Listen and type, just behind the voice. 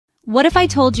What if I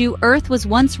told you Earth was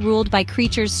once ruled by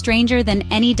creatures stranger than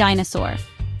any dinosaur?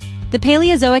 The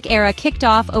Paleozoic era kicked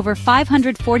off over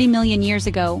 540 million years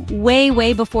ago,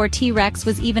 way before T-Rex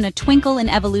was even a twinkle in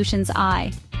evolution's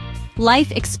eye.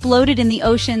 Life exploded in the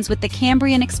oceans with the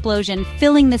Cambrian explosion,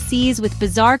 filling the seas with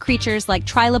bizarre creatures like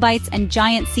trilobites and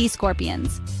giant sea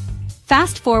scorpions.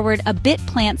 Fast forward, a bit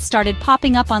plants started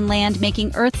popping up on land,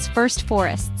 making Earth's first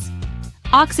forests.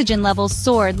 Oxygen levels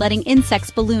soared, letting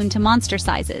insects balloon to monster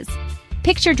sizes.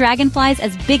 Picture dragonflies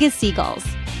as big as seagulls.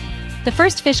 The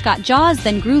first fish got jaws,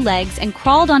 then grew legs and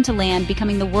crawled onto land,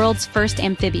 becoming the world's first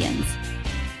amphibians.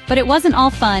 But it wasn't all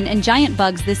fun and giant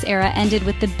bugs. This era ended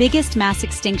with the biggest mass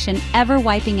extinction ever,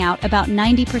 wiping out about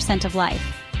 90% of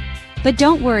life. But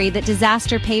don't worry, that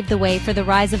disaster paved the way for the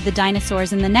rise of the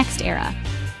dinosaurs in the next era.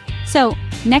 So,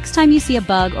 next time you see a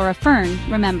bug or a fern,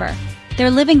 remember, they're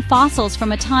living fossils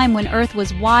from a time when Earth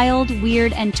was wild,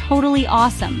 weird, and totally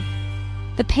awesome.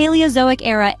 The Paleozoic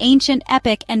era, ancient,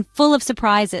 epic, and full of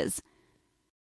surprises.